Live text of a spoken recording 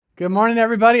Good morning,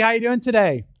 everybody. How you doing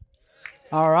today?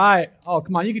 All right. Oh,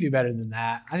 come on. You can do better than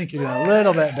that. I think you're doing a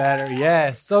little bit better.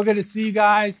 Yes. So good to see you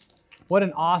guys. What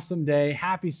an awesome day.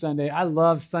 Happy Sunday. I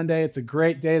love Sunday. It's a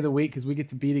great day of the week because we get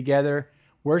to be together,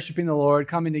 worshiping the Lord,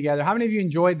 coming together. How many of you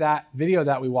enjoyed that video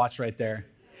that we watched right there?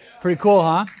 Pretty cool,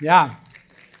 huh? Yeah.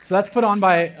 So that's put on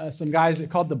by some guys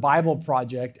called the Bible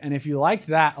Project. And if you liked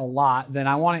that a lot, then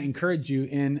I want to encourage you.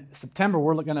 In September,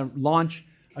 we're going to launch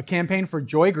a campaign for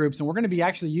joy groups, and we're going to be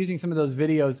actually using some of those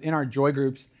videos in our joy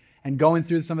groups and going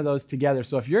through some of those together.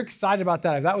 So if you're excited about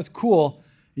that, if that was cool,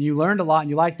 and you learned a lot and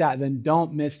you like that, then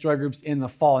don't miss joy groups in the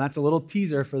fall. And that's a little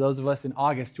teaser for those of us in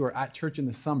August who are at church in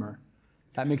the summer.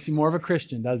 That makes you more of a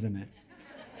Christian, doesn't it?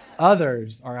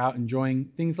 Others are out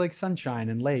enjoying things like sunshine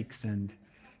and lakes and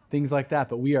things like that,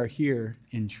 but we are here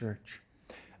in church.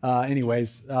 I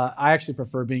actually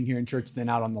prefer being here in church than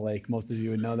out on the lake. Most of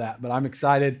you would know that, but I'm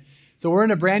excited. So we're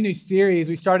in a brand new series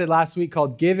we started last week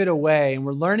called Give It Away, and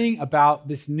we're learning about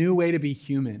this new way to be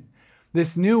human,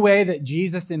 this new way that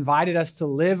Jesus invited us to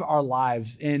live our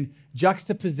lives in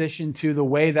juxtaposition to the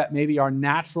way that maybe our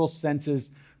natural senses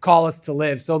call us to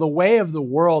live. So the way of the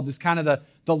world is kind of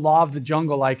the law of the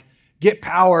jungle, like get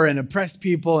power and oppress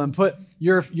people and put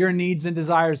your needs and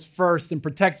desires first and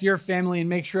protect your family and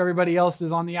make sure everybody else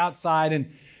is on the outside and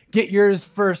get yours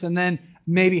first and then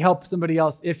maybe help somebody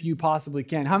else if you possibly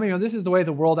can. How many know this is the way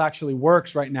the world actually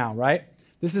works right now, right?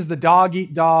 This is the dog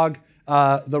eat dog,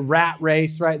 the rat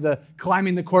race, right? The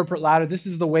climbing the corporate ladder. This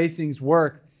is the way things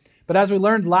work. But as we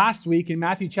learned last week in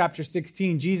Matthew chapter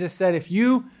 16, Jesus said, if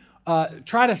you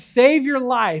try to save your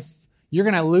life, you're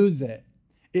going to lose it.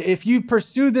 If you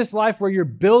pursue this life where you're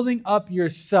building up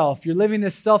yourself, you're living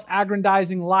this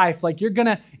self-aggrandizing life, like you're going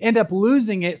to end up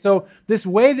losing it. So this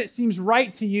way that seems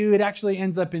right to you, it actually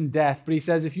ends up in death. But he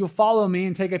says, if you'll follow me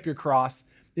and take up your cross,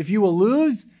 if you will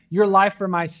lose your life for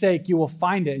my sake, you will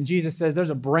find it. And Jesus says there's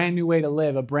a brand new way to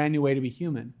live, a brand new way to be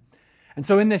human. And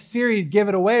so in this series, Give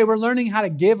It Away, we're learning how to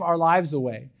give our lives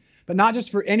away. But not just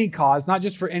for any cause, not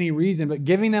just for any reason, but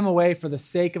giving them away for the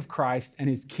sake of Christ and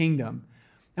his kingdom.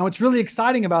 And what's really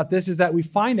exciting about this is that we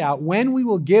find out when we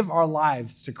will give our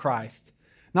lives to Christ,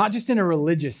 not just in a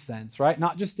religious sense, right?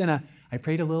 Not just in I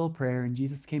prayed a little prayer and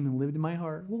Jesus came and lived in my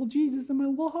heart. Little Jesus in my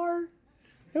little heart.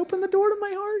 I opened the door to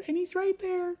my heart and he's right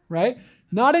there, right?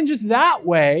 Not in just that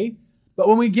way, but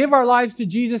when we give our lives to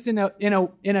Jesus in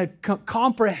a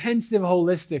comprehensive,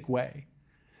 holistic way,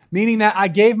 meaning that I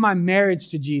gave my marriage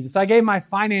to Jesus. I gave my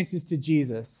finances to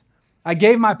Jesus. I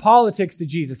gave my politics to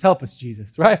Jesus. Help us,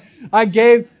 Jesus, right? I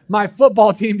gave my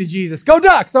football team to Jesus. Go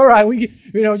Ducks. All right.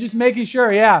 Just making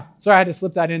sure. Yeah. Sorry, I had to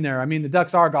slip that in there. I mean, the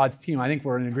Ducks are God's team. I think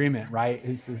we're in agreement, right?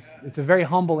 It's a very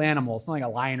humble animal. It's not like a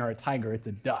lion or a tiger. It's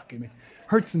a duck. I mean,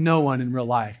 hurts no one in real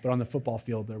life, but on the football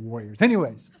field, they're warriors.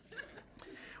 Anyways,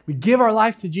 we give our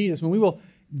life to Jesus. When we will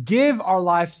give our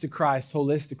lives to Christ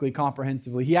holistically,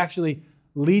 comprehensively, he actually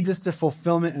leads us to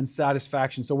fulfillment and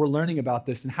satisfaction. So we're learning about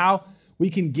this and how we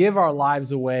can give our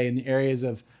lives away in the areas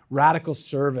of radical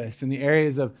service, in the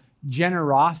areas of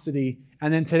generosity.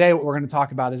 And then today, what we're going to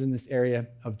talk about is in this area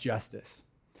of justice.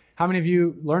 How many of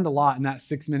you learned a lot in that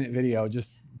 6-minute video?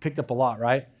 Just picked up a lot,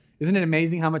 right? Isn't it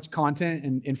amazing how much content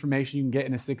and information you can get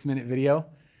in a 6-minute video?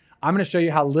 I'm going to show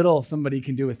you how little somebody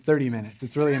can do with 30 minutes.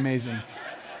 It's really amazing.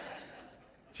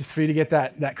 Just for you to get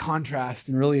that contrast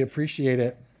and really appreciate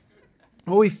it.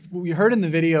 What we heard in the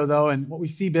video, though, and what we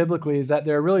see biblically is that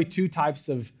there are really two types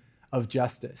of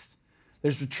justice.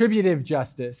 There's retributive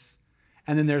justice,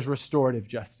 and then there's restorative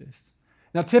justice.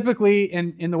 Now, typically,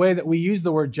 in the way that we use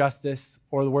the word justice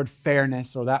or the word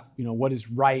fairness or that, what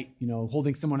is right,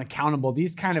 holding someone accountable,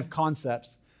 these kind of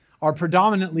concepts are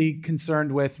predominantly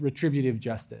concerned with retributive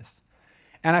justice.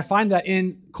 And I find that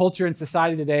in culture and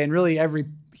society today, and really every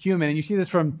human, and you see this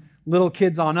from little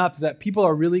kids on up, is that people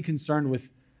are really concerned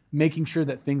with making sure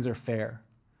that things are fair.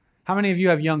 How many of you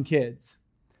have young kids?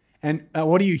 And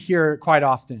what do you hear quite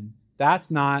often? That's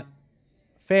not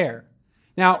fair.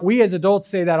 Now, we as adults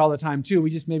say that all the time too. We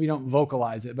just maybe don't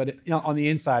vocalize it. But on the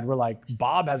inside, we're like,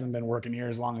 Bob hasn't been working here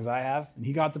as long as I have, and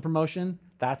he got the promotion.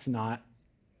 That's not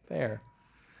fair.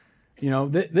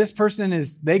 This person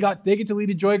they get to lead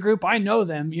a joy group. I know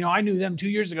them. I knew them 2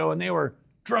 years ago, and they were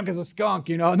drunk as a skunk,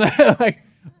 and like,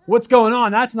 what's going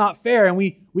on? That's not fair. And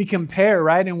we compare,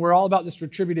 right? And we're all about this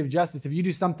retributive justice. If you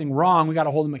do something wrong, we got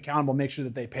to hold them accountable, make sure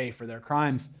that they pay for their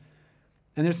crimes.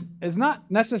 And there's not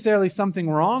necessarily something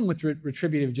wrong with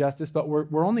retributive justice, but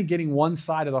we're only getting one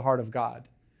side of the heart of God.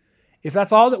 If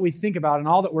that's all that we think about and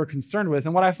all that we're concerned with,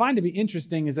 and what I find to be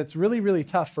interesting is it's really, really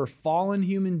tough for fallen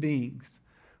human beings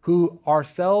who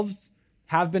ourselves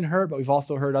have been hurt, but we've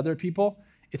also hurt other people.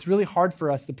 It's really hard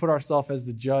for us to put ourselves as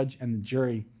the judge and the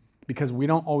jury because we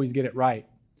don't always get it right.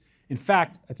 In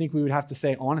fact, I think we would have to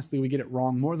say, honestly, we get it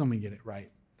wrong more than we get it right,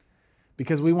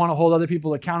 because we want to hold other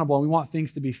people accountable and we want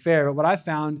things to be fair. But what I've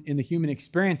found in the human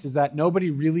experience is that nobody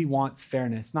really wants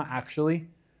fairness, not actually,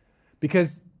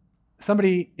 because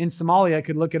somebody in Somalia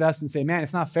could look at us and say, man,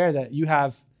 it's not fair that you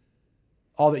have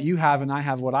all that you have and I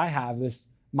have what I have.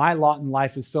 My lot in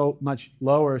life is so much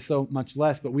lower, so much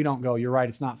less, but we don't go, you're right,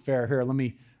 it's not fair. Here, let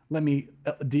me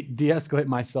de-escalate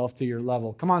myself to your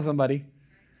level. Come on, somebody.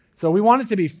 So we want it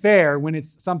to be fair when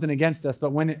it's something against us,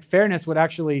 but when fairness would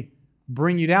actually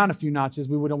bring you down a few notches,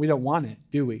 we don't want it,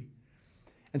 do we?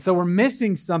 And so we're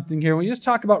missing something here. When we just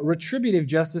talk about retributive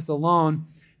justice alone,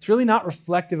 it's really not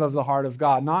reflective of the heart of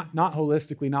God, not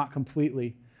holistically, not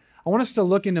completely. I want us to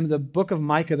look into the book of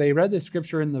Micah. They read this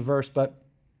scripture in the verse, but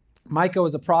Micah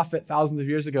was a prophet thousands of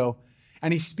years ago,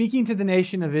 and he's speaking to the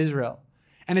nation of Israel.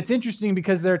 And it's interesting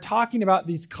because they're talking about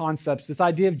these concepts, this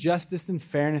idea of justice and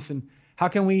fairness, and how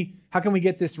can we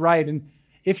get this right? And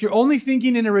if you're only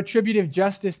thinking in a retributive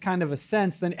justice kind of a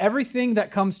sense, then everything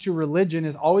that comes to religion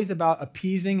is always about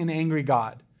appeasing an angry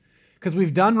God. Because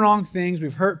we've done wrong things,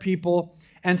 we've hurt people.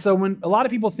 And so when a lot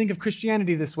of people think of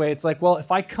Christianity this way, it's like, well,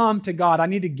 if I come to God, I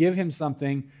need to give him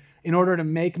something in order to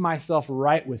make myself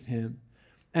right with him.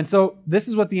 And so this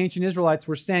is what the ancient Israelites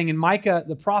were saying. And Micah,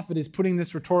 the prophet, is putting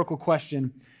this rhetorical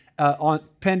question on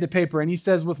pen to paper. And he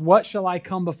says, with what shall I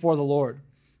come before the Lord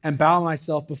and bow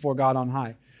myself before God on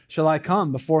high? Shall I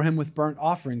come before him with burnt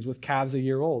offerings, with calves a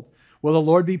year old? Will the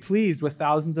Lord be pleased with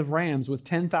thousands of rams, with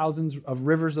 10,000 of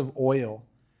rivers of oil?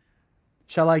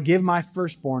 Shall I give my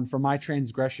firstborn for my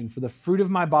transgression, for the fruit of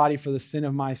my body, for the sin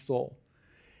of my soul?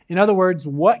 In other words,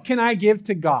 what can I give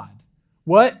to God?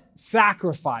 What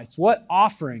sacrifice, what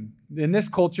offering? In this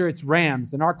culture, it's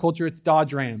rams. In our culture, it's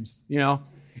Dodge Rams.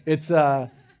 It's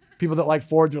people that like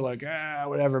Fords are like,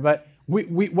 whatever. But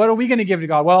what are we going to give to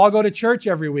God? Well, I'll go to church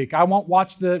every week. I won't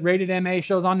watch the rated MA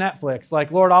shows on Netflix.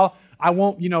 Like, Lord, I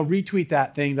won't, retweet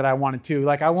that thing that I wanted to.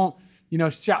 Like, I won't,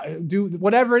 do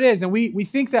whatever it is. And we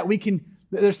think that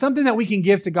there's something that we can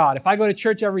give to God. If I go to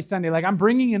church every Sunday, like I'm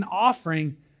bringing an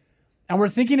offering, and we're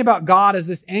thinking about God as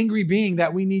this angry being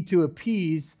that we need to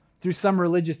appease through some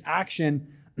religious action.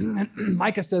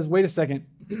 Micah says, wait a second,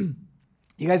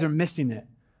 you guys are missing it.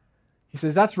 He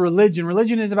says, that's religion.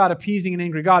 Religion is about appeasing an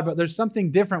angry God, but there's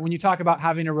something different when you talk about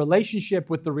having a relationship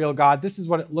with the real God. This is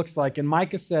what it looks like. And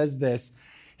Micah says this,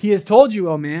 he has told you,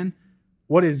 O man,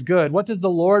 what is good. What does the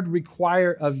Lord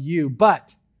require of you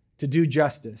but to do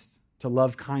justice, to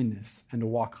love kindness, and to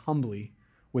walk humbly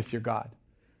with your God?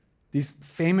 These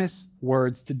famous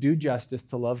words, to do justice,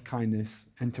 to love kindness,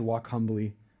 and to walk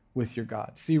humbly with your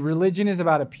God. See, religion is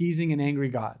about appeasing an angry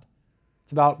God.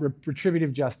 It's about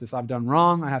retributive justice. I've done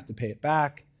wrong. I have to pay it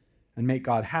back and make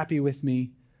God happy with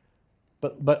me.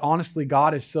 But honestly,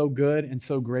 God is so good and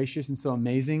so gracious and so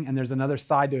amazing. And there's another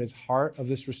side to his heart of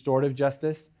this restorative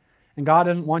justice. And God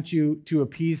doesn't want you to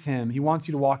appease him. He wants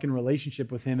you to walk in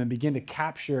relationship with him and begin to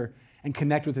capture and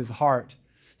connect with his heart.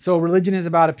 So religion is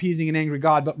about appeasing an angry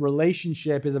God, but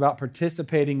relationship is about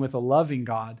participating with a loving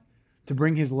God to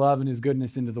bring his love and his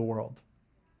goodness into the world.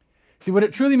 See, what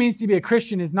it truly means to be a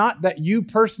Christian is not that you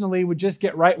personally would just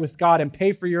get right with God and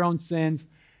pay for your own sins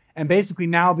and basically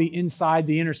now be inside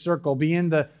the inner circle, be in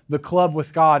the club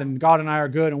with God, and God and I are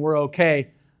good and we're okay.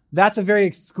 That's a very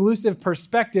exclusive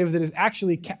perspective that is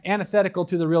actually antithetical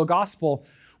to the real gospel,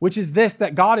 which is this,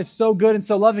 that God is so good and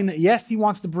so loving that yes, he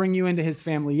wants to bring you into his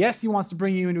family. Yes, he wants to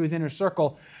bring you into his inner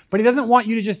circle, but he doesn't want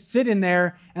you to just sit in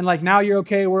there and like, now you're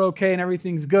okay, we're okay, and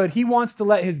everything's good. He wants to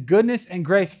let his goodness and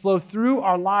grace flow through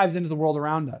our lives into the world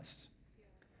around us.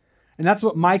 And that's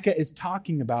what Micah is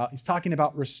talking about. He's talking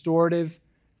about restorative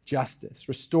justice,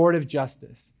 restorative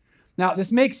justice. Now,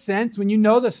 this makes sense when you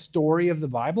know the story of the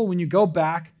Bible, when you go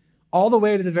back all the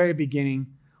way to the very beginning.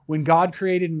 When God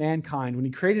created mankind, when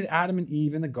he created Adam and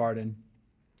Eve in the garden,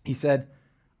 he said,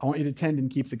 I want you to tend and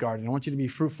keep the garden. I want you to be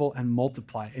fruitful and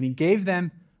multiply. And he gave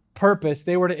them purpose.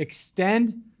 They were to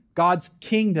extend God's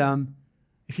kingdom.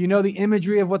 If you know the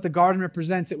imagery of what the garden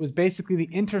represents, it was basically the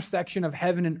intersection of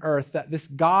heaven and earth, that this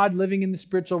God living in the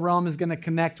spiritual realm is going to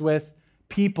connect with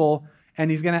people,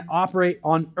 and he's going to operate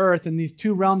on earth. And these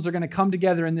two realms are going to come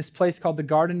together in this place called the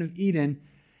Garden of Eden.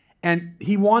 And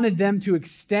he wanted them to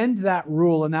extend that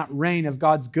rule and that reign of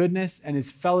God's goodness and his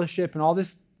fellowship and all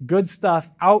this good stuff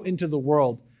out into the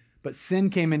world. But sin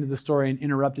came into the story and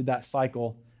interrupted that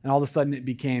cycle. And all of a sudden it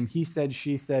became he said,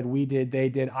 she said, we did, they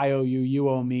did, I owe you, you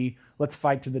owe me. Let's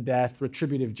fight to the death,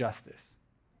 retributive justice,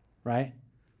 right?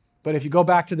 But if you go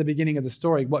back to the beginning of the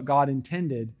story, what God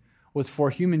intended was for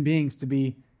human beings to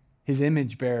be his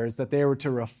image bearers, that they were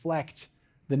to reflect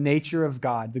the nature of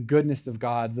God, the goodness of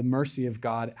God, the mercy of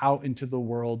God out into the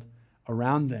world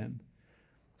around them.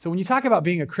 So when you talk about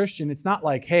being a Christian, it's not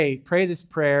like, hey, pray this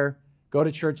prayer, go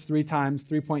to church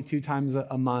 3.2 times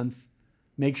a month,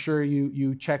 make sure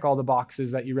you check all the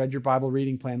boxes that you read your Bible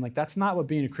reading plan. Like, that's not what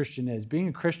being a Christian is. Being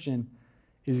a Christian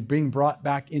is being brought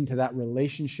back into that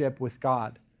relationship with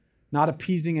God, not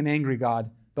appeasing an angry God,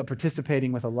 but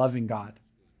participating with a loving God.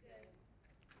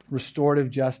 Restorative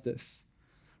justice.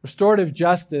 Restorative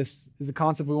justice is a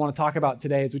concept we want to talk about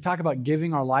today as we talk about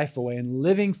giving our life away and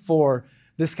living for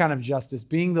this kind of justice,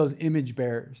 being those image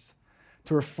bearers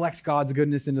to reflect God's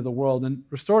goodness into the world. And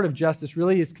restorative justice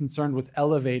really is concerned with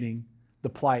elevating the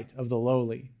plight of the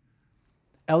lowly.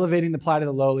 Elevating the plight of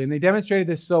the lowly. And they demonstrated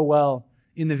this so well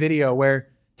in the video where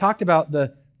talked about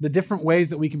the different ways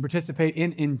that we can participate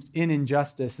in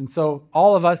injustice. And so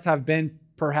all of us have been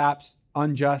perhaps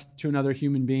unjust to another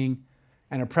human being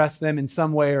and oppressed them in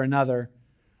some way or another,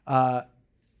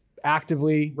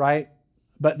 actively, right?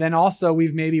 But then also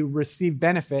we've maybe received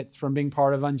benefits from being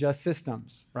part of unjust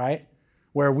systems, right?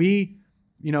 Where we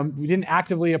didn't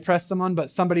actively oppress someone, but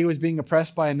somebody was being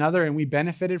oppressed by another and we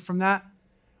benefited from that.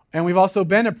 And we've also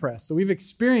been oppressed. So we've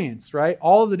experienced, right,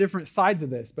 all of the different sides of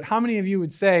this. But how many of you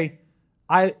would say,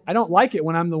 I don't like it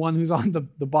when I'm the one who's on the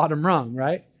bottom rung,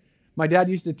 right? My dad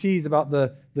used to tease about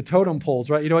the totem poles,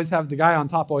 right? You'd always have the guy on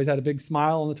top always had a big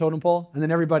smile on the totem pole, and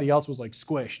then everybody else was like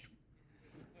squished.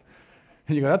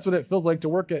 And you go, that's what it feels like to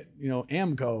work at,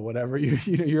 AMCO or whatever.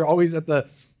 You're always at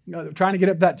trying to get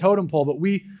up that totem pole. But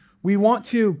we want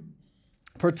to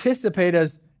participate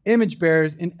as image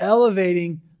bearers in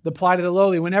elevating the plight of the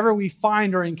lowly. Whenever we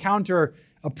find or encounter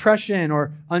oppression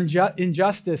or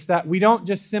injustice, that we don't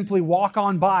just simply walk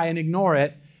on by and ignore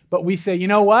it, but we say, you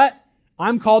know what?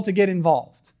 I'm called to get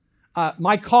involved.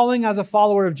 My calling as a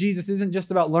follower of Jesus isn't just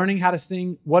about learning how to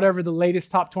sing whatever the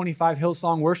latest top 25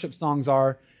 Hillsong worship songs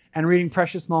are and reading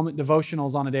Precious Moment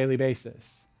devotionals on a daily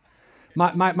basis.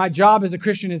 My job as a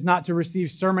Christian is not to receive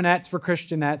sermonettes for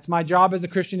Christianettes. My job as a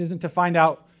Christian isn't to find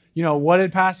out, what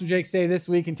did Pastor Jake say this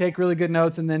week and take really good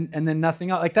notes and then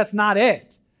nothing else. Like, that's not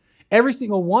it. Every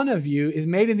single one of you is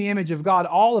made in the image of God.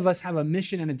 All of us have a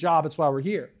mission and a job. That's why we're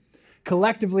here.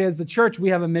 Collectively, as the church, we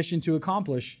have a mission to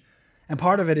accomplish. And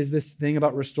part of it is this thing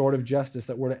about restorative justice,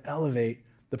 that we're to elevate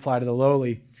the plight of the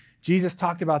lowly. Jesus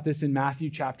talked about this in Matthew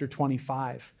chapter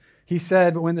 25. He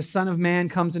said, "But when the Son of Man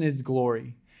comes in his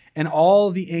glory and all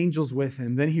the angels with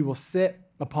him, then he will sit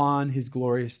upon his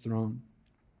glorious throne.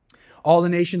 All the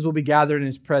nations will be gathered in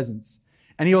his presence.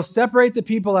 And he will separate the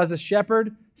people as a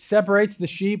shepherd separates the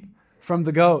sheep from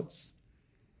the goats.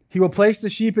 He will place the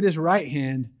sheep at his right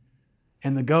hand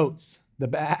and the goats, the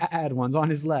bad ones, on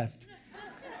his left."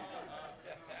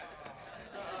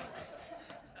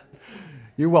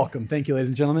 You're welcome. Thank you, ladies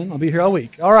and gentlemen. I'll be here all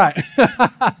week. All right.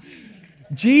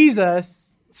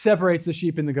 Jesus separates the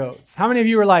sheep and the goats. How many of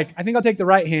you are like, I think I'll take the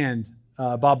right hand,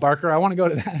 Bob Barker. I want to go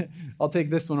to that. I'll take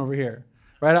this one over here.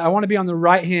 Right? I want to be on the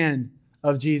right hand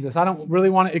of Jesus. I don't really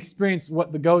want to experience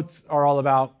what the goats are all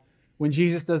about when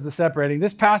Jesus does the separating.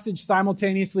 This passage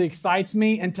simultaneously excites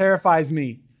me and terrifies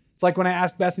me. It's like when I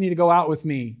asked Bethany to go out with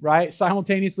me, right?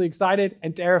 Simultaneously excited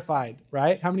and terrified,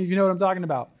 right? How many of you know what I'm talking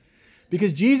about?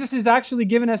 Because Jesus is actually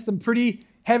giving us some pretty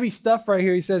heavy stuff right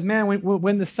here. He says, man,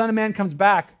 when the Son of Man comes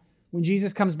back, when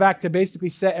Jesus comes back to basically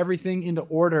set everything into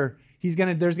order, there's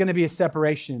going to be a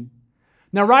separation.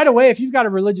 Now, right away, if you've got a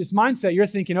religious mindset, you're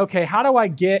thinking, okay, how do I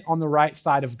get on the right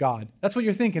side of God? That's what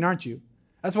you're thinking, aren't you?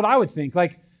 That's what I would think.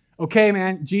 Like, okay,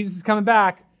 man, Jesus is coming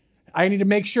back. I need to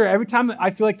make sure every time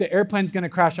I feel like the airplane's going to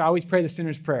crash, I always pray the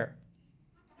sinner's prayer.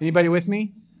 Anybody with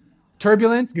me?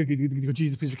 Turbulence,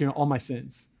 Jesus, please forgive me all my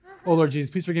sins. Oh, Lord Jesus,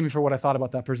 please forgive me for what I thought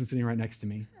about that person sitting right next to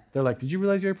me. They're like, did you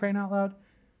realize you were praying out loud?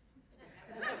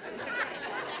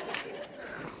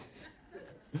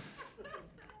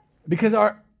 Because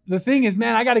the thing is,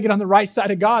 man, I got to get on the right side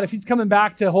of God. If he's coming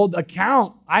back to hold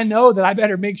account, I know that I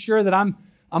better make sure that I'm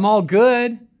all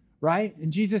good, right?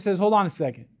 And Jesus says, hold on a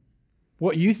second.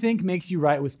 What you think makes you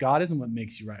right with God isn't what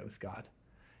makes you right with God.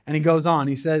 And he goes on.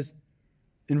 He says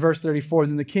in verse 34,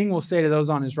 then the king will say to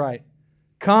those on his right,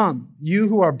 come, you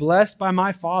who are blessed by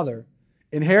my Father,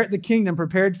 inherit the kingdom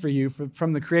prepared for you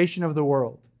from the creation of the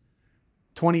world.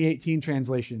 2018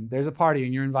 translation. There's a party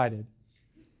and you're invited.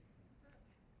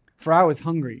 For I was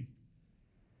hungry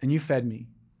and you fed me.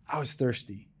 I was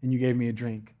thirsty and you gave me a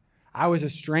drink. I was a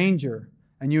stranger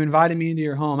and you invited me into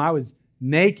your home. I was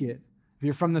naked. If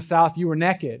you're from the South, you were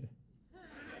naked.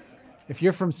 If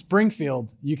you're from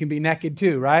Springfield, you can be naked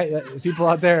too, right? People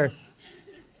out there,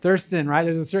 Thurston, right?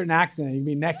 There's a certain accent. You can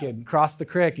be naked, cross the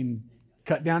creek and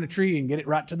cut down a tree and get it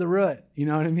right to the root. You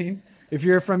know what I mean? If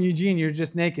you're from Eugene, you're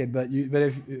just naked, but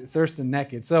if Thurston,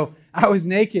 naked. So I was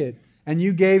naked, and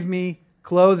you gave me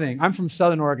clothing. I'm from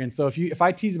Southern Oregon, so if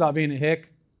I tease about being a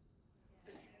hick,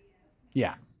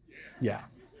 yeah.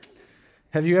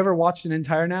 Have you ever watched an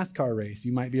entire NASCAR race?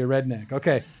 You might be a redneck.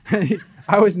 Okay.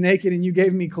 I was naked, and you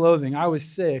gave me clothing. I was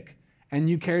sick, and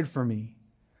you cared for me.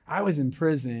 I was in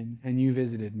prison, and you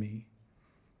visited me.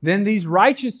 Then these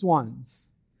righteous ones.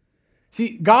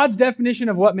 See, God's definition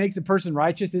of what makes a person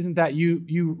righteous isn't that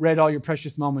you read all your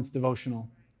precious moments devotional.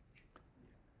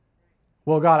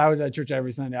 Well, God, I was at church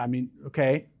every Sunday. I mean,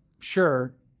 okay,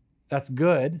 sure, that's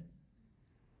good,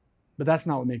 but that's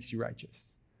not what makes you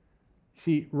righteous.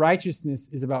 See, righteousness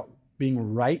is about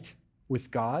being right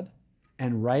with God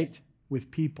and right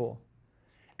with people.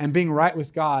 And being right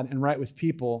with God and right with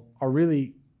people are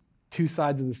really two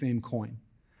sides of the same coin.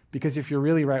 Because if you're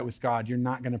really right with God, you're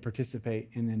not going to participate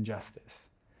in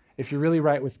injustice. If you're really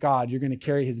right with God, you're going to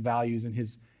carry his values and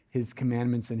his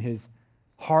commandments and his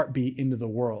heartbeat into the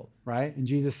world, right? And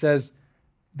Jesus says,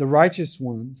 the righteous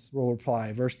ones will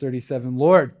reply, verse 37,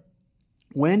 Lord,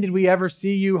 when did we ever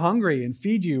see you hungry and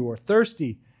feed you, or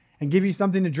thirsty and give you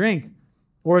something to drink,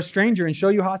 or a stranger and show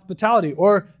you hospitality,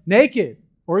 or naked,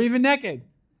 or even naked,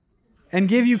 and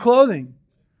give you clothing?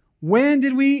 When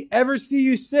did we ever see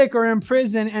you sick or in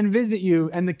prison and visit you?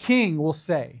 And the king will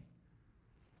say,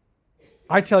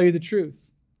 I tell you the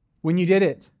truth. When you did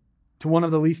it to one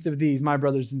of the least of these, my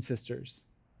brothers and sisters,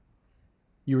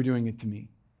 you were doing it to me.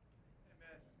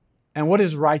 Amen. And what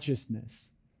is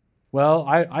righteousness? Well,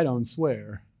 I don't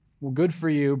swear. Well, good for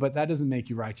you, but that doesn't make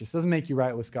you righteous. It doesn't make you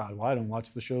right with God. Well, I don't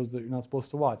watch the shows that you're not supposed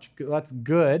to watch. That's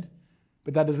good,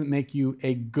 but that doesn't make you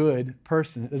a good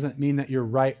person. It doesn't mean that you're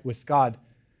right with God.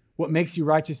 What makes you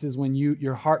righteous is when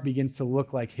your heart begins to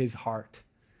look like his heart.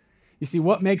 You see,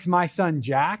 what makes my son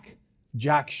Jack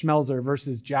Schmelzer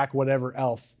versus Jack whatever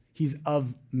else? He's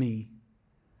of me.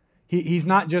 He's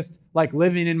not just like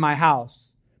living in my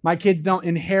house. My kids don't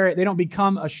inherit, they don't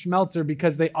become a Schmelzer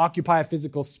because they occupy a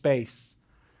physical space.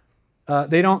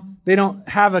 They don't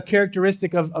have a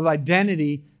characteristic of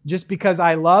identity just because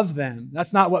I love them.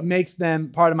 That's not what makes them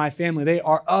part of my family. They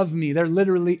are of me. They're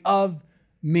literally of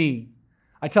me.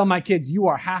 I tell my kids, you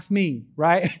are half me,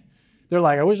 right? They're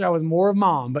like, I wish I was more of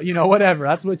mom, but whatever.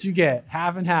 That's what you get,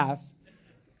 half and half.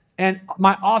 And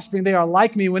my offspring, they are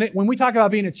like me. When we talk about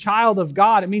being a child of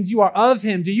God, it means you are of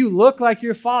him. Do you look like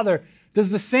your father? Does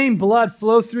the same blood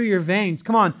flow through your veins?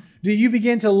 Come on. Do you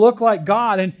begin to look like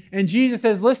God? And Jesus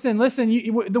says, listen,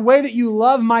 the way that you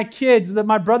love my kids,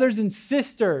 my brothers and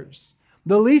sisters,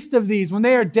 the least of these, when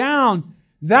they are down,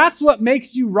 that's what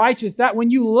makes you righteous. That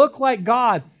when you look like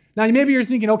God. Now, maybe you're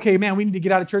thinking, okay, man, we need to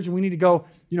get out of church and we need to go,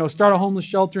 start a homeless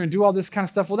shelter and do all this kind of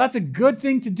stuff. Well, that's a good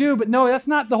thing to do, but no, that's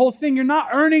not the whole thing. You're not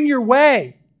earning your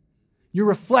way. You're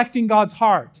reflecting God's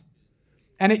heart.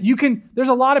 And there's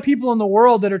a lot of people in the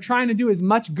world that are trying to do as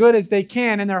much good as they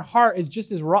can, and their heart is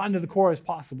just as rotten to the core as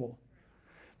possible.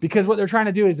 Because what they're trying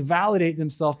to do is validate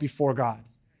themselves before God.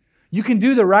 You can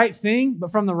do the right thing,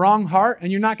 but from the wrong heart,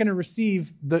 and you're not going to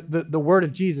receive the word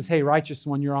of Jesus, hey, righteous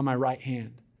one, you're on my right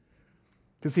hand.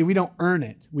 Because see, we don't earn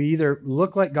it. We either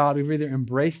look like God, we've either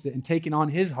embraced it and taken on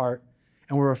his heart,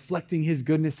 and we're reflecting his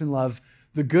goodness and love.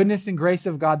 The goodness and grace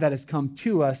of God that has come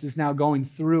to us is now going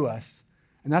through us.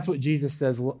 And that's what Jesus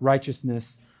says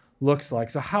righteousness looks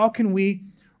like. So how can we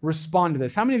respond to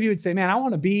this? How many of you would say, man, I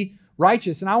want to be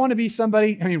righteous, and I want to be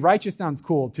somebody, righteous sounds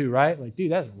cool too, right? Like,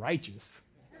 dude, that's righteous.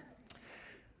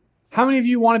 How many of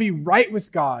you want to be right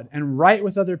with God and right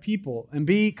with other people and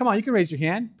come on, you can raise your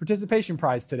hand, participation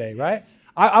prize today, right?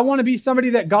 I want to be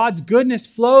somebody that God's goodness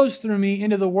flows through me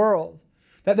into the world.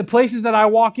 That the places that I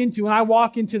walk into, when I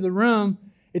walk into the room,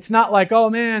 it's not like, oh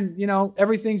man,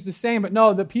 everything's the same. But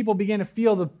no, the people begin to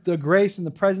feel the grace and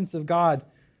the presence of God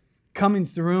coming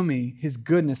through me, his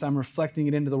goodness. I'm reflecting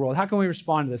it into the world. How can we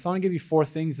respond to this? I want to give you 4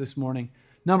 things this morning.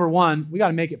 Number 1, we got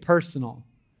to make it personal.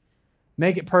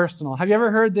 Make it personal. Have you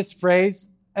ever heard this phrase?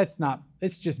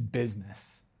 It's just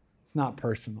business. It's not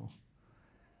personal.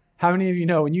 How many of you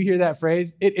know when you hear that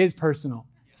phrase, it is personal?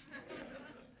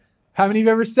 How many of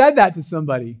you ever said that to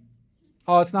somebody?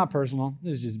 Oh, it's not personal.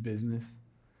 It's just business.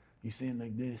 You say it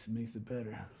like this, it makes it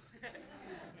better.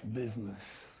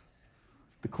 Business.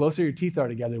 The closer your teeth are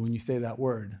together when you say that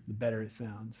word, the better it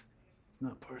sounds. It's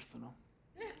not personal.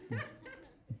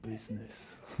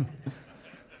 Business.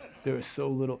 There is so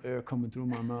little air coming through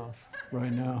my mouth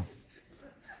right now.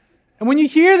 And when you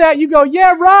hear that, you go,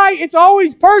 yeah, right, it's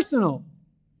always personal.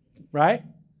 Right?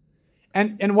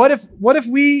 And what if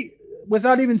we,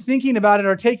 without even thinking about it,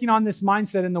 are taking on this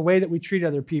mindset in the way that we treat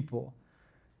other people?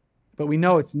 but we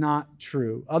know it's not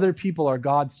true. Other people are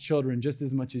God's children just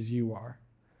as much as you are.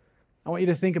 I want you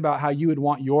to think about how you would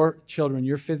want your children,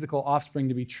 your physical offspring,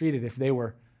 to be treated if they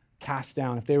were cast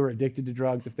down, if they were addicted to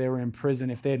drugs, if they were in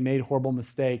prison, if they had made horrible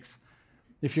mistakes,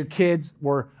 if your kids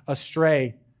were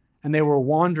astray and they were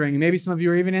wandering. Maybe some of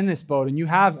you are even in this boat and you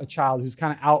have a child who's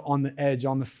kind of out on the edge,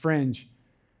 on the fringe.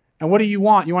 And what do you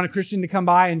want? You want a Christian to come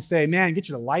by and say, man, get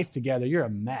your life together. You're a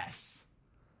mess.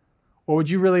 Or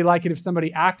would you really like it if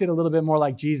somebody acted a little bit more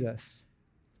like Jesus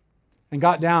and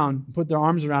got down, put their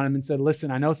arms around him and said,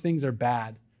 listen, I know things are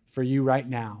bad for you right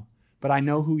now, but I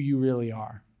know who you really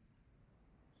are.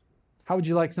 How would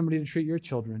you like somebody to treat your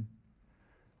children?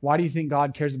 Why do you think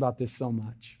God cares about this so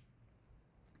much?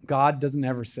 God doesn't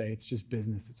ever say it's just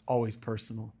business. It's always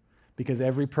personal because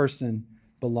every person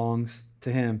belongs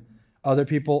to him. Other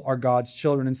people are God's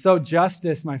children. And so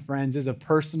justice, my friends, is a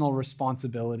personal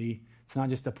responsibility. It's not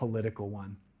just a political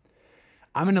one.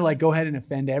 I'm going to go ahead and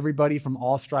offend everybody from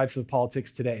all stripes of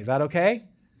politics today. Is that okay?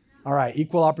 All right,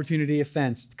 equal opportunity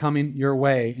offense coming your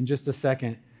way in just a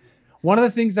second. One of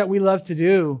the things that we love to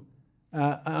do,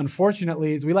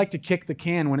 unfortunately, is we like to kick the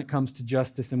can when it comes to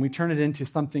justice, and we turn it into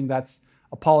something that's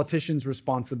a politician's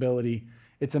responsibility.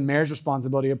 It's a mayor's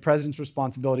responsibility, a president's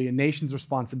responsibility, a nation's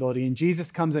responsibility. And Jesus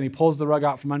comes and he pulls the rug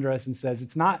out from under us and says,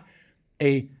 it's not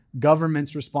a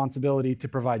government's responsibility to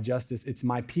provide justice. It's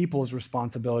my people's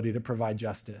responsibility to provide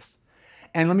justice.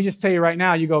 And let me just tell you right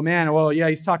now, you go, man, well, yeah,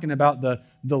 he's talking about the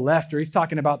left or he's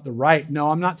talking about the right.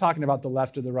 No, I'm not talking about the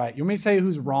left or the right. You want me to tell you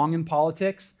who's wrong in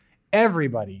politics?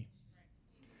 Everybody.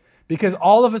 Because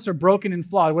all of us are broken and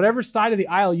flawed. Whatever side of the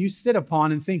aisle you sit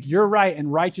upon and think you're right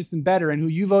and righteous and better and who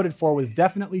you voted for was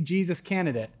definitely Jesus'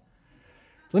 candidate.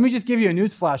 Let me just give you a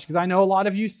news flash because I know a lot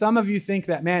of you, some of you think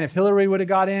that, man, if Hillary would have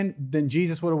got in, then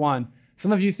Jesus would have won.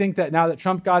 Some of you think that now that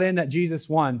Trump got in, that Jesus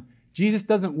won. Jesus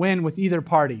doesn't win with either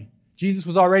party. Jesus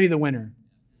was already the winner,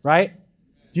 right?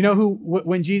 Do you know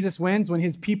when Jesus wins? When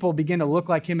his people begin to look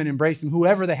like him and embrace him,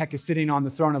 whoever the heck is sitting on the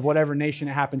throne of whatever nation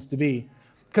it happens to be.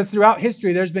 Because throughout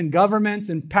history, there's been governments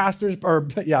and pastors,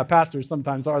 pastors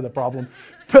sometimes are the problem.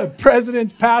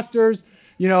 Presidents, pastors,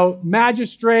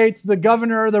 magistrates, the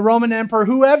governor, the Roman emperor,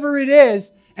 whoever it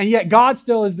is, and yet God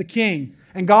still is the king.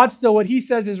 And God still, what he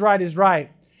says is right is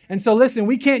right. And so listen,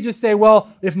 we can't just say, well,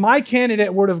 if my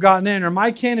candidate would have gotten in, or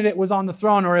my candidate was on the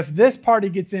throne, or if this party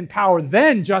gets in power,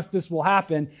 then justice will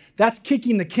happen. That's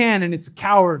kicking the can, and it's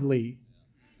cowardly.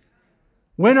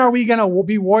 When are we going to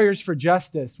be warriors for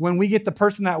justice? When we get the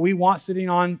person that we want sitting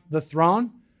on the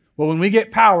throne? Well, when we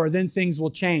get power, then things will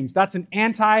change. That's an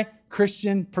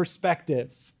anti-Christian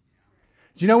perspective.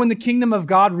 Do you know when the kingdom of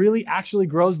God really actually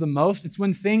grows the most? It's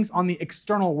when things on the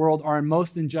external world are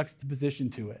most in juxtaposition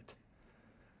to it.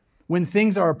 When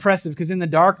things are oppressive, because in the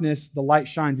darkness, the light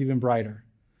shines even brighter.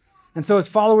 And so as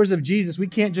followers of Jesus, we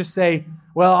can't just say,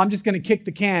 well, I'm just going to kick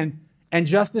the can, and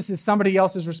justice is somebody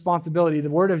else's responsibility. The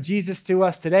word of Jesus to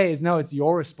us today is, no, it's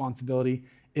your responsibility.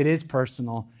 It is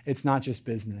personal. It's not just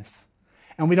business.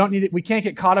 And we can't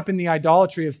get caught up in the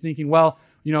idolatry of thinking, well,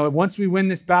 once we win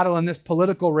this battle in this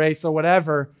political race or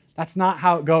whatever, that's not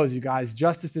how it goes, you guys.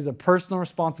 Justice is a personal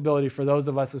responsibility for those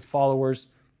of us as followers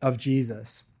of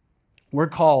Jesus. We're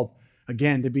called,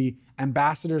 again, to be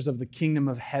ambassadors of the kingdom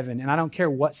of heaven. And I don't care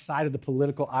what side of the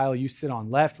political aisle you sit on,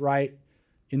 left, right,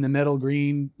 in the middle,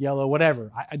 green, yellow, whatever.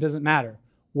 It doesn't matter.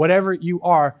 Whatever you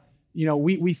are,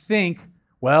 we think,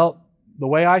 well, the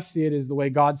way I see it is the way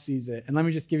God sees it. And let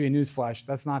me just give you a news flash.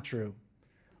 That's not true.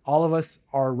 All of us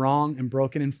are wrong and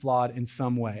broken and flawed in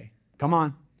some way. Come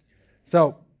on.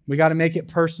 So we got to make it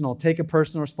personal. Take a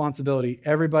personal responsibility.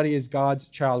 Everybody is God's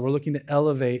child. We're looking to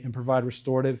elevate and provide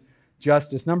restorative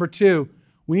justice. Number 2,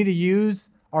 we need to use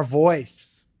our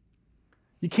voice.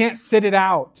 You can't sit it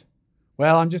out.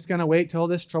 Well, I'm just going to wait till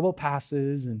this trouble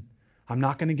passes and I'm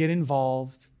not going to get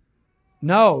involved.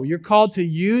 No, you're called to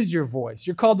use your voice.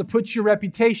 You're called to put your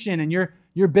reputation and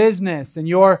your business and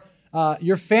your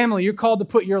family. You're called to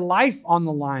put your life on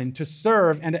the line to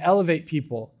serve and to elevate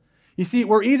people. You see,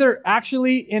 we're either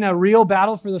actually in a real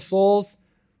battle for the souls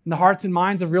and the hearts and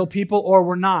minds of real people, or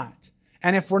we're not.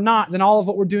 And if we're not, then all of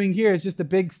what we're doing here is just a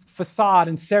big facade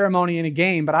and ceremony and a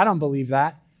game, but I don't believe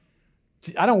that.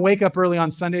 I don't wake up early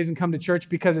on Sundays and come to church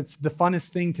because it's the funnest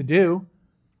thing to do.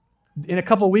 In a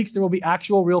couple of weeks, there will be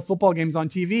actual real football games on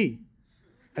TV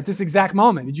at this exact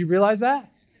moment. Did you realize that?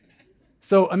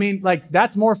 So,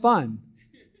 that's more fun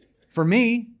for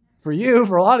me, for you,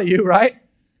 for a lot of you, right?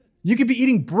 You could be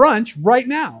eating brunch right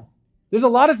now. There's a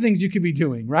lot of things you could be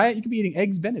doing, right? You could be eating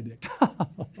Eggs Benedict.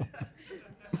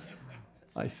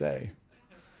 I say.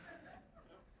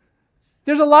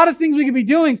 There's a lot of things we could be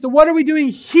doing. So what are we doing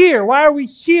here? Why are we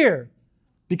here?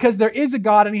 Because there is a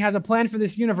God and he has a plan for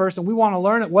this universe, and we want to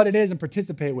learn what it is and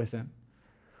participate with him.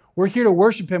 We're here to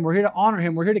worship him. We're here to honor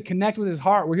him. We're here to connect with his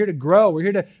heart. We're here to grow. We're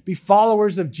here to be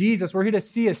followers of Jesus. We're here to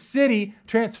see a city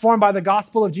transformed by the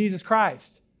gospel of Jesus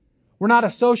Christ. We're not a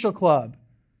social club.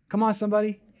 Come on,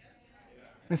 somebody.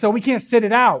 And so we can't sit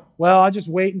it out. Well, I'll just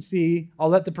wait and see. I'll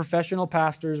let the professional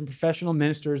pastors and professional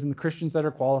ministers and the Christians that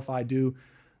are qualified do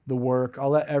the work.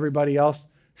 I'll let everybody else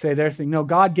say their thing. No,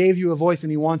 God gave you a voice and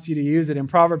he wants you to use it. In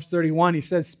Proverbs 31, he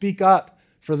says, speak up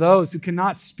for those who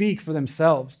cannot speak for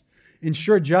themselves.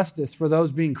 Ensure justice for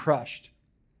those being crushed.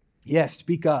 Yes,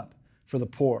 speak up for the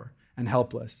poor and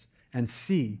helpless and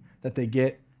see that they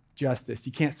get justice.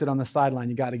 You can't sit on the sideline.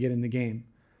 You got to get in the game.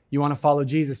 You want to follow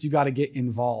Jesus, you got to get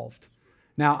involved.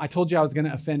 Now, I told you I was going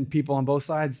to offend people on both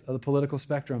sides of the political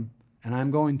spectrum, and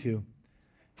I'm going to.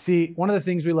 See, one of the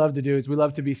things we love to do is we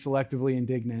love to be selectively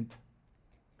indignant.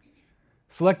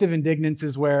 Selective indignance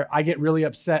is where I get really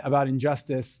upset about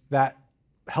injustice that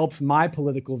helps my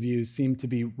political views seem to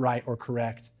be right or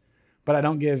correct, but I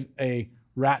don't give a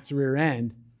rat's rear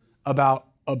end about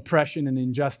oppression and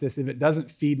injustice if it doesn't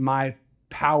feed my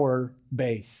power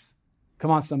base.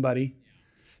 Come on, somebody.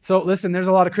 So listen, there's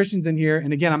a lot of Christians in here,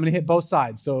 and again, I'm going to hit both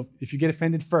sides. So if you get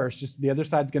offended first, just the other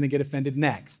side's going to get offended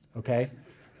next, okay?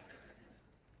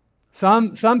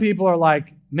 Some people are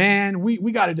like, man,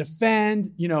 we got to defend,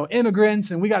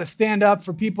 immigrants, and we got to stand up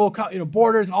for people,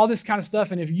 borders, and all this kind of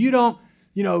stuff. And if you don't,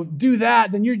 do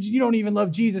that, then you don't even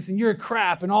love Jesus, and you're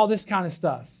crap, and all this kind of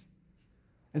stuff.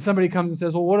 And somebody comes and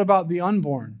says, well, what about the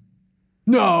unborn?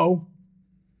 No.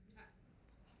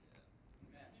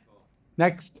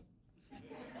 Next.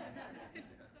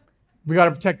 We got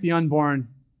to protect the unborn.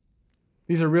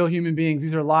 These are real human beings.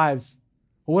 These are lives.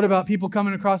 Well, what about people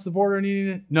coming across the border and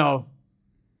needing it? No.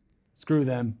 Screw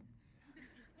them.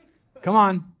 Come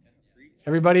on.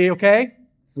 Everybody okay?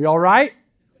 We all right?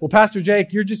 Well, Pastor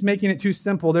Jake, you're just making it too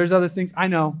simple. There's other things. I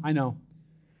know.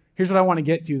 Here's what I want to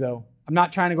get to, though. I'm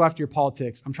not trying to go after your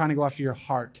politics. I'm trying to go after your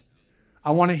heart.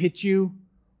 I want to hit you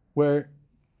where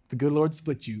the good Lord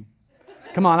split you.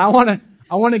 Come on,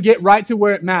 I want to get right to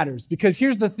where it matters, because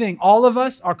here's the thing. All of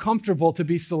us are comfortable to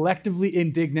be selectively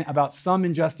indignant about some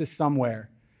injustice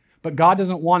somewhere, but God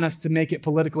doesn't want us to make it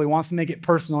political. He wants to make it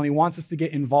personal, and he wants us to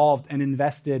get involved and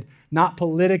invested, not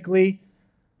politically,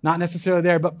 not necessarily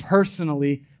there, but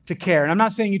personally to care. And I'm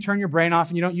not saying you turn your brain off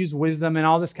and you don't use wisdom and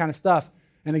all this kind of stuff.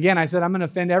 And again, I said I'm going to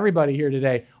offend everybody here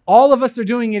today. All of us are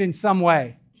doing it in some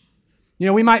way.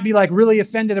 We might be like really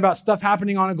offended about stuff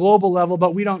happening on a global level,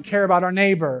 but we don't care about our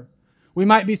neighbor. We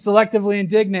might be selectively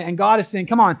indignant, and God is saying,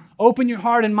 come on, open your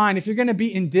heart and mind. If you're going to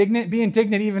be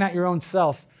indignant even at your own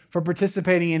self for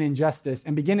participating in injustice,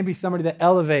 and begin to be somebody that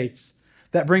elevates,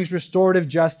 that brings restorative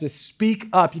justice. Speak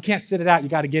up. You can't sit it out. You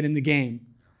got to get in the game.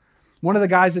 One of the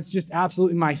guys that's just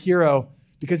absolutely my hero,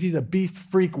 because he's a beast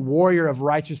freak warrior of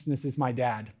righteousness, is my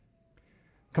dad.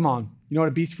 Come on. You know what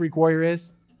a beast freak warrior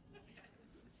is?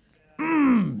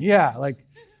 Yeah, like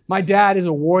my dad is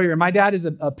a warrior. My dad is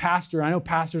a pastor. I know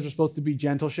pastors are supposed to be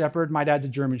gentle shepherd. My dad's a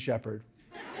German shepherd.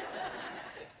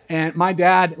 And my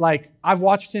dad, I've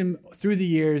watched him through the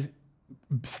years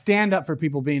stand up for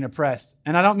people being oppressed.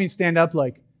 And I don't mean stand up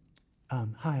like, hi,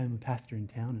 I'm a pastor in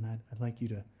town, and I'd like you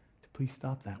to please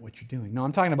stop that, what you're doing. No,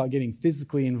 I'm talking about getting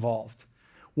physically involved.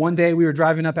 One day we were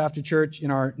driving up after church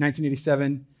in our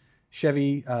 1987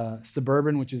 Chevy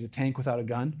Suburban, which is a tank without a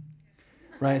gun.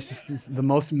 Right? It's just the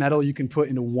most metal you can put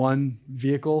into one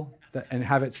vehicle and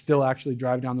have it still actually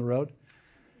drive down the road.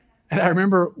 And I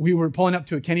remember we were pulling up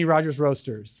to a Kenny Rogers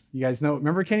Roasters. You guys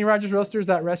remember Kenny Rogers Roasters,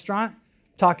 that restaurant?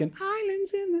 Talking,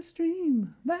 islands in the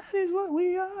stream, that is what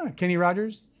we are. Kenny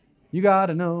Rogers, you got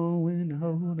to know when to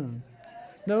hold them,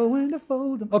 know when to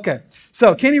fold them. Okay,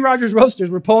 so Kenny Rogers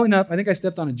Roasters, we're pulling up. I think I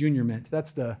stepped on a Junior Mint.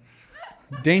 That's the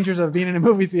dangers of being in a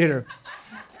movie theater.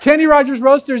 Kenny Rogers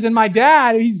Roasters, and my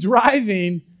dad, he's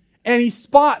driving, and he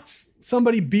spots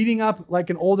somebody beating up like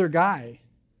an older guy,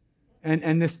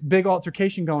 and this big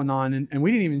altercation going on, and we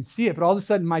didn't even see it, but all of a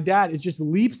sudden my dad just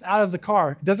leaps out of the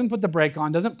car, doesn't put the brake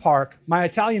on, doesn't park. My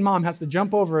Italian mom has to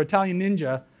jump over Italian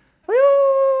Ninja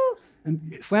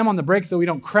and slam on the brakes so we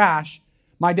don't crash.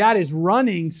 My dad is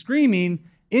running, screaming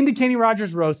into Kenny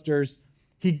Rogers Roasters.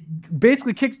 He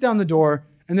basically kicks down the door,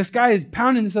 and this guy is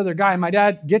pounding this other guy. And my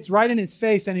dad gets right in his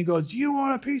face and he goes, do you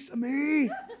want a piece of me?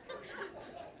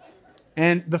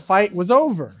 And the fight was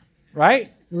over,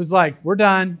 right? It was like, we're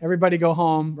done. Everybody go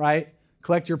home, right?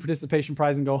 Collect your participation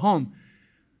prize and go home.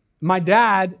 My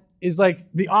dad is like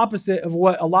the opposite of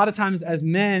what a lot of times as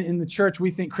men in the church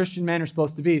we think Christian men are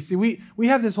supposed to be. See, we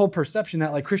have this whole perception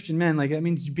that like Christian men, like that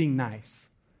means you're being nice.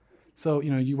 So,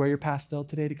 you wear your pastel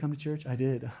today to come to church? I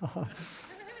did.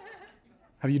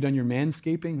 Have you done your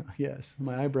manscaping? Yes,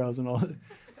 my eyebrows and all.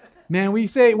 Man,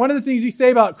 one of the things we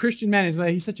say about Christian men is that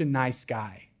he's such a nice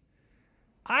guy.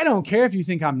 I don't care if you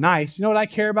think I'm nice. You know what I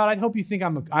care about? I hope you think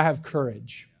I have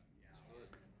courage.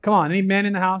 Come on, any men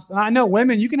in the house? And I know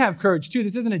women, you can have courage too.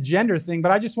 This isn't a gender thing,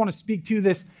 but I just want to speak to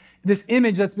this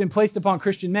image that's been placed upon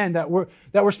Christian men that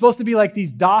we're supposed to be like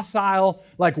these docile,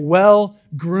 like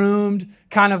well-groomed,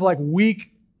 kind of like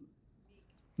weak,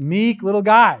 meek little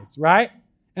guys, right?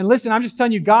 And listen, I'm just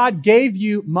telling you, God gave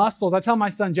you muscles. I tell my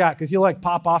son Jack, because he'll like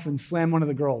pop off and slam one of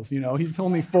the girls, he's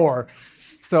only 4.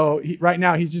 So right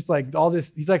now he's just like all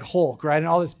this, he's like Hulk, right? And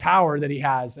all this power that he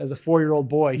has as a 4-year-old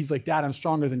boy. He's like, Dad, I'm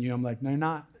stronger than you. I'm like, no, you're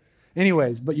not.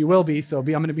 Anyways, but you will be, so I'm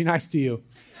going to be nice to you.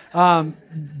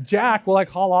 Jack will like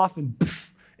haul off and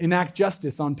enact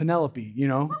justice on Penelope,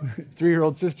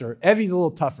 3-year-old sister. Evie's a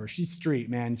little tougher. She's street,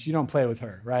 man. You don't play with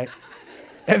her, right?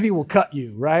 Evie will cut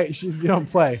you, right? You don't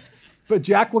play. But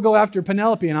Jack will go after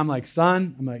Penelope, and I'm like,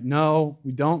 son, no,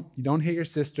 you don't hit your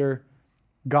sister.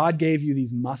 God gave you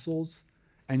these muscles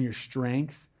and your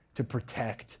strength to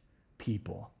protect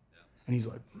people. And he's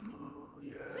like,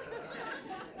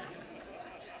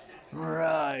 all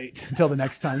right, until the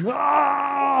next time.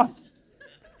 Ah!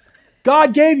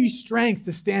 God gave you strength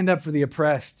to stand up for the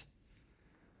oppressed.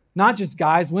 Not just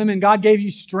guys, women. God gave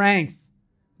you strength,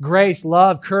 grace,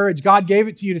 love, courage. God gave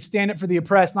it to you to stand up for the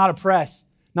oppressed, not oppress,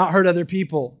 not hurt other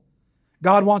people.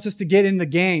 God wants us to get in the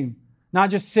game, not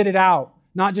just sit it out,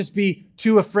 not just be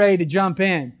too afraid to jump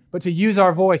in, but to use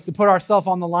our voice, to put ourselves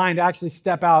on the line, to actually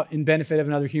step out in benefit of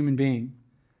another human being.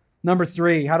 Number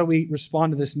 3, how do we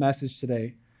respond to this message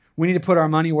today? We need to put our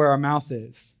money where our mouth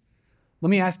is. Let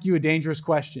me ask you a dangerous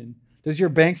question. Does your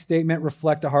bank statement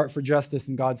reflect a heart for justice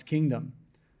in God's kingdom?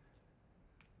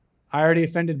 I already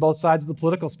offended both sides of the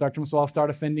political spectrum, so I'll start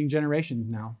offending generations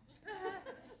now.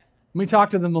 Let me talk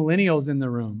to the millennials in the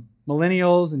room.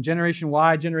 Millennials and Generation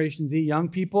Y, Generation Z, young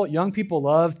people. Young people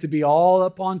love to be all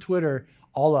up on Twitter,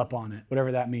 all up on it,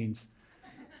 whatever that means.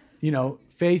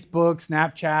 Facebook,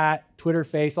 Snapchat, Twitter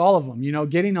Face, all of them,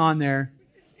 getting on there.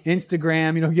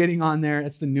 Instagram, getting on there.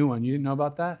 It's the new one. You didn't know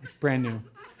about that? It's brand new.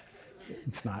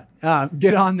 It's not.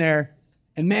 Get on there.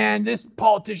 And man, this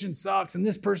politician sucks and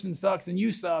this person sucks and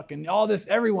you suck and all this,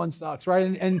 everyone sucks,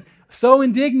 right? And so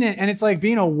indignant. And it's like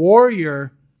being a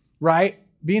warrior, right?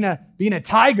 Being a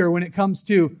tiger when it comes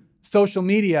to social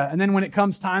media. And then when it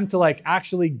comes time to like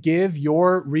actually give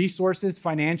your resources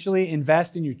financially,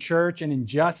 invest in your church and in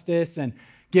justice and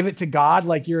give it to God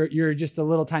like you're just a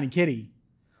little tiny kitty.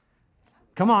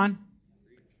 Come on.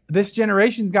 This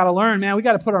generation's got to learn, man, we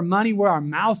got to put our money where our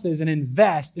mouth is and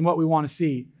invest in what we want to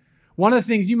see. One of the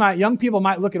things young people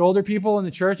might look at older people in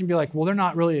the church and be like, well, they're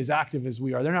not really as active as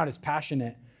we are. They're not as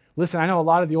passionate. Listen, I know a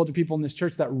lot of the older people in this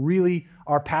church that really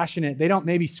are passionate. They don't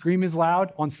maybe scream as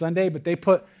loud on Sunday, but they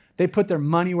put their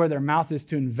money where their mouth is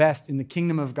to invest in the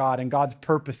kingdom of God and God's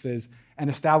purposes and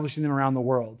establishing them around the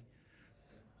world.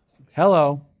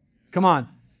 Hello. Come on.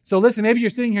 So listen, maybe you're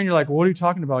sitting here and you're like, well, what are you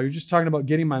talking about? You're just talking about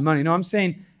getting my money. No, I'm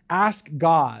saying ask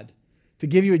God to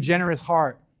give you a generous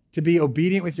heart, to be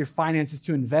obedient with your finances,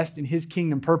 to invest in his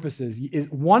kingdom purposes.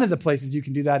 One of the places you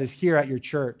can do that is here at your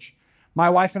church. My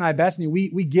wife and I, Bethany,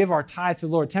 we give our tithe to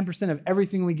the Lord. 10% of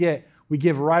everything we get, we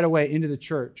give right away into the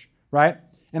church, right?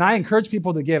 And I encourage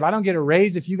people to give. I don't get a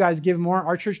raise if you guys give more.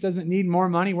 Our church doesn't need more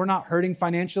money. We're not hurting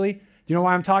financially. Do you know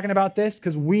why I'm talking about this?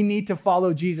 Because we need to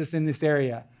follow Jesus in this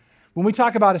area. When we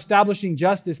talk about establishing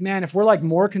justice, man, if we're like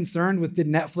more concerned with did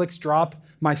Netflix drop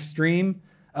my stream,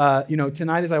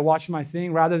 tonight as I watch my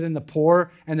thing, rather than the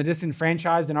poor and the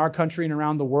disenfranchised in our country and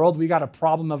around the world, we got a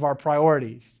problem of our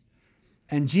priorities.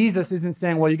 And Jesus isn't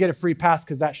saying, well, you get a free pass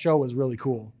because that show was really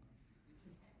cool.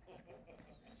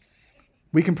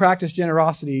 We can practice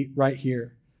generosity right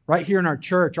here in our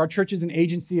church. Our church is an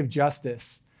agency of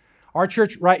justice. Our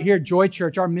church right here, Joy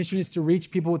Church, our mission is to reach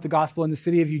people with the gospel in the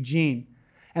city of Eugene.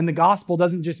 And the gospel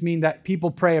doesn't just mean that people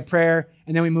pray a prayer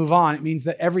and then we move on. It means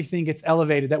that everything gets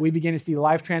elevated, that we begin to see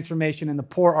life transformation and the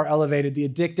poor are elevated, the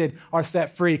addicted are set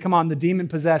free. Come on, the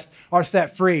demon-possessed are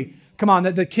set free. Come on,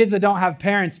 that the kids that don't have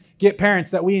parents get parents,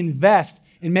 that we invest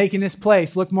in making this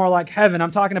place look more like heaven.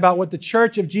 I'm talking about what the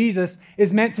church of Jesus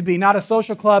is meant to be, not a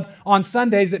social club on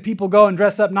Sundays that people go and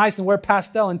dress up nice and wear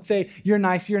pastel and say, you're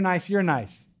nice, you're nice, you're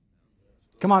nice.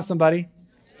 Come on, somebody.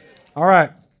 All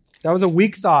right, that was a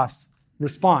weak sauce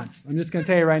response. I'm just going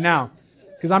to tell you right now,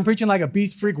 because I'm preaching like a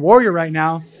beast freak warrior right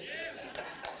now.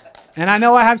 And I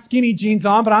know I have skinny jeans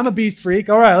on, but I'm a beast freak.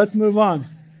 All right, let's move on.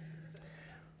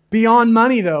 Beyond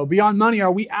money, though,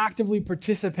 are we actively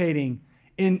participating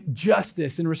in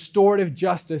justice and restorative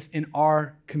justice in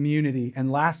our community?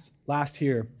 And last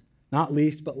here, not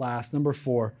least, but last, number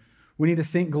 4, We need to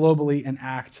think globally and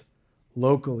act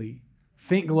locally.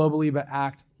 Think globally, but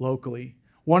act locally.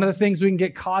 One of the things we can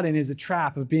get caught in is a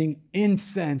trap of being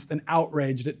incensed and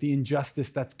outraged at the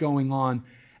injustice that's going on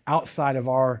outside of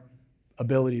our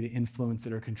ability to influence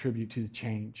it or contribute to the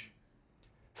change.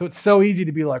 So it's so easy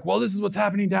to be like, well, this is what's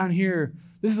happening down here.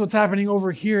 This is what's happening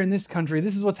over here in this country.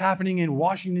 This is what's happening in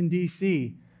Washington,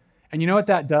 D.C. And you know what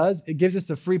that does? It gives us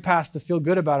a free pass to feel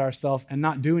good about ourselves and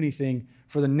not do anything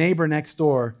for the neighbor next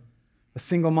door, a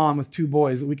single mom with 2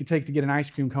 boys that we could take to get an ice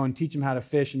cream cone, teach them how to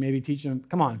fish, and maybe teach them,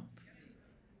 come on.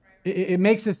 It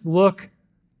makes us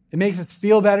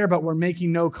feel better, but we're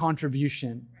making no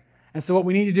contribution. And so what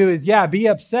we need to do is, be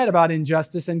upset about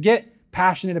injustice and get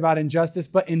passionate about injustice,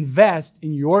 but invest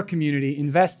in your community,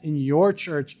 invest in your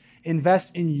church,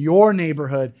 invest in your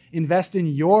neighborhood, invest in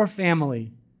your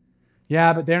family.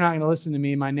 Yeah, but they're not going to listen to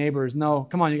me, my neighbors. No,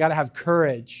 come on, you got to have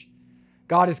courage.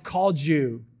 God has called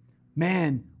you,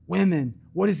 men, women.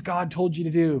 What has God told you to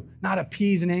do? Not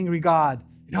appease an angry God.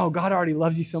 No, God already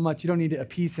loves you so much. You don't need to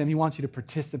appease him. He wants you to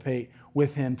participate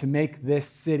with him to make this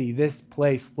city, this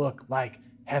place look like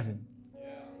heaven.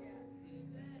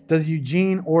 Does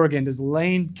Eugene, Oregon, does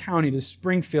Lane County, does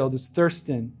Springfield, does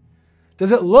Thurston,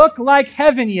 does it look like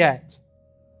heaven yet?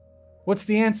 What's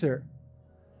the answer?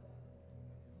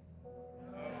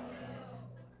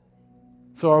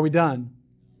 So are we done?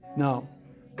 No.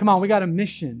 Come on, we got a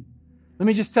mission. Let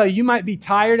me just tell you, you might be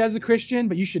tired as a Christian,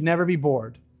 but you should never be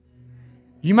bored.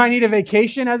 You might need a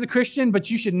vacation as a Christian, but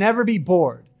you should never be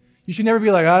bored. You should never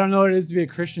be like, I don't know what it is to be a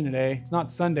Christian today. It's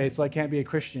not Sunday, so I can't be a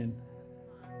Christian.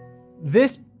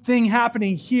 This thing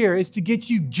happening here is to get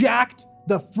you jacked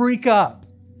the freak up.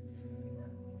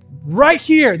 Right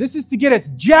here, this is to get us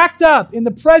jacked up in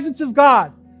the presence of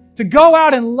God, to go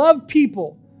out and love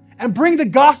people and bring the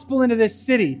gospel into this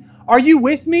city. Are you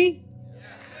with me?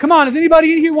 Come on, does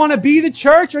anybody in here want to be the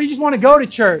church, or you just want to go to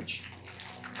church?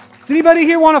 Does anybody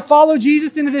here want to follow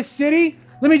Jesus into this city?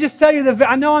 Let me just tell you,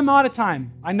 I know I'm out of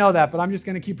time. I know that, but I'm just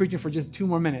going to keep preaching for just 2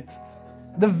 more minutes.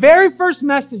 The very first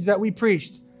message that we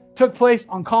preached took place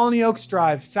on Colony Oaks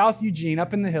Drive, South Eugene,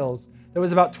 up in the hills. There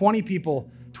was about 20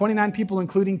 people, 29 people,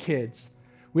 including kids.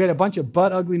 We had a bunch of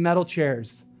butt-ugly metal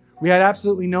chairs. We had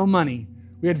absolutely no money.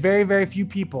 We had very, very few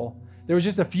people. There was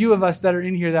just a few of us that are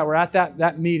in here that were at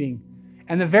that meeting.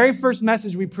 And the very first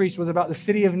message we preached was about the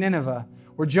city of Nineveh,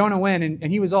 where Jonah went,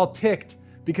 and he was all ticked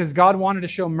because God wanted to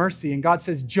show mercy. And God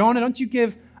says, Jonah, don't you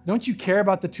care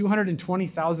about the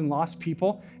 220,000 lost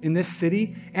people in this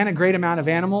city and a great amount of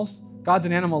animals? God's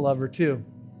an animal lover too,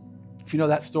 if you know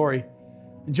that story.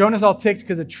 And Jonah's all ticked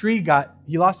because a tree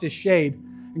he lost his shade.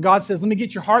 And God says, let me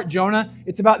get your heart, Jonah.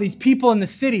 It's about these people in the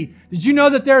city. Did you know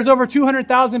that there's over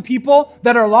 200,000 people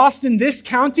that are lost in this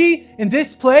county, in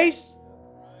this place?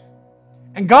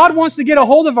 And God wants to get a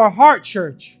hold of our heart,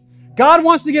 church. God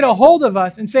wants to get a hold of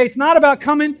us and say, it's not about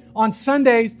coming on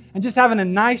Sundays and just having a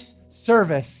nice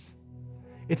service.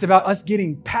 It's about us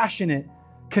getting passionate,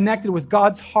 connected with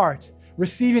God's heart,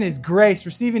 receiving his grace,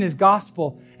 receiving his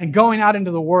gospel, and going out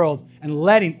into the world and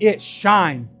letting it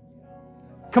shine.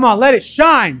 Come on, let it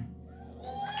shine.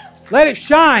 Let it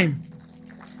shine.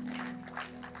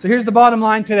 So here's the bottom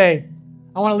line today.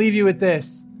 I want to leave you with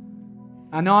this.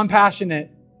 I know I'm passionate.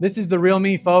 This is the real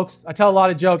me, folks. I tell a lot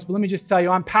of jokes, but let me just tell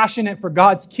you, I'm passionate for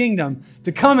God's kingdom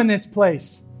to come in this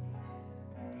place.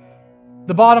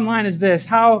 The bottom line is this: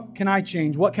 how can I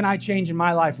change? What can I change in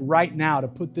my life right now to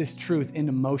put this truth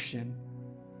into motion?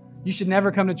 You should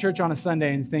never come to church on a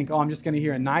Sunday and think, I'm just going to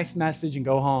hear a nice message and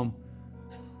go home.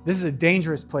 This is a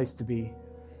dangerous place to be,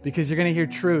 because you're going to hear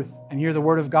truth and hear the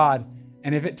word of God.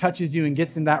 And if it touches you and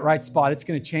gets in that right spot, it's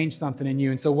going to change something in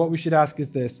you. And so what we should ask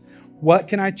is this: what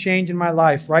can I change in my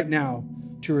life right now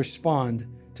to respond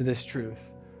to this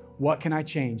truth? What can I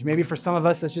change? Maybe for some of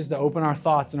us, that's just to open our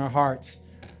thoughts and our hearts,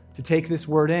 to take this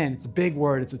word in. It's a big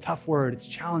word. It's a tough word. It's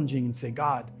challenging, and say,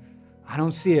 God, I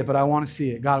don't see it, but I want to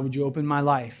see it. God, would you open my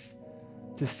life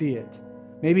to see it?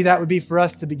 Maybe that would be for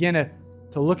us to begin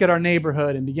to look at our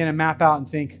neighborhood and begin to map out and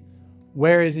think,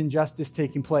 where is injustice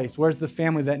taking place? Where's the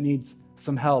family that needs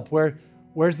some help?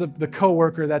 Where's the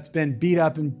coworker that's been beat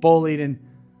up and bullied and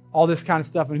all this kind of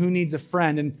stuff, and who needs a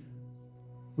friend? And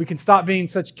we can stop being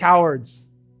such cowards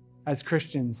as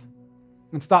Christians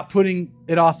and stop putting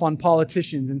it off on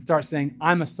politicians and start saying,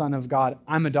 I'm a son of God.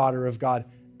 I'm a daughter of God.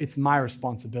 It's my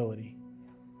responsibility.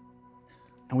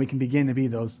 And we can begin to be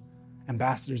those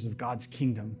ambassadors of God's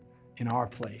kingdom in our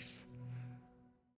place.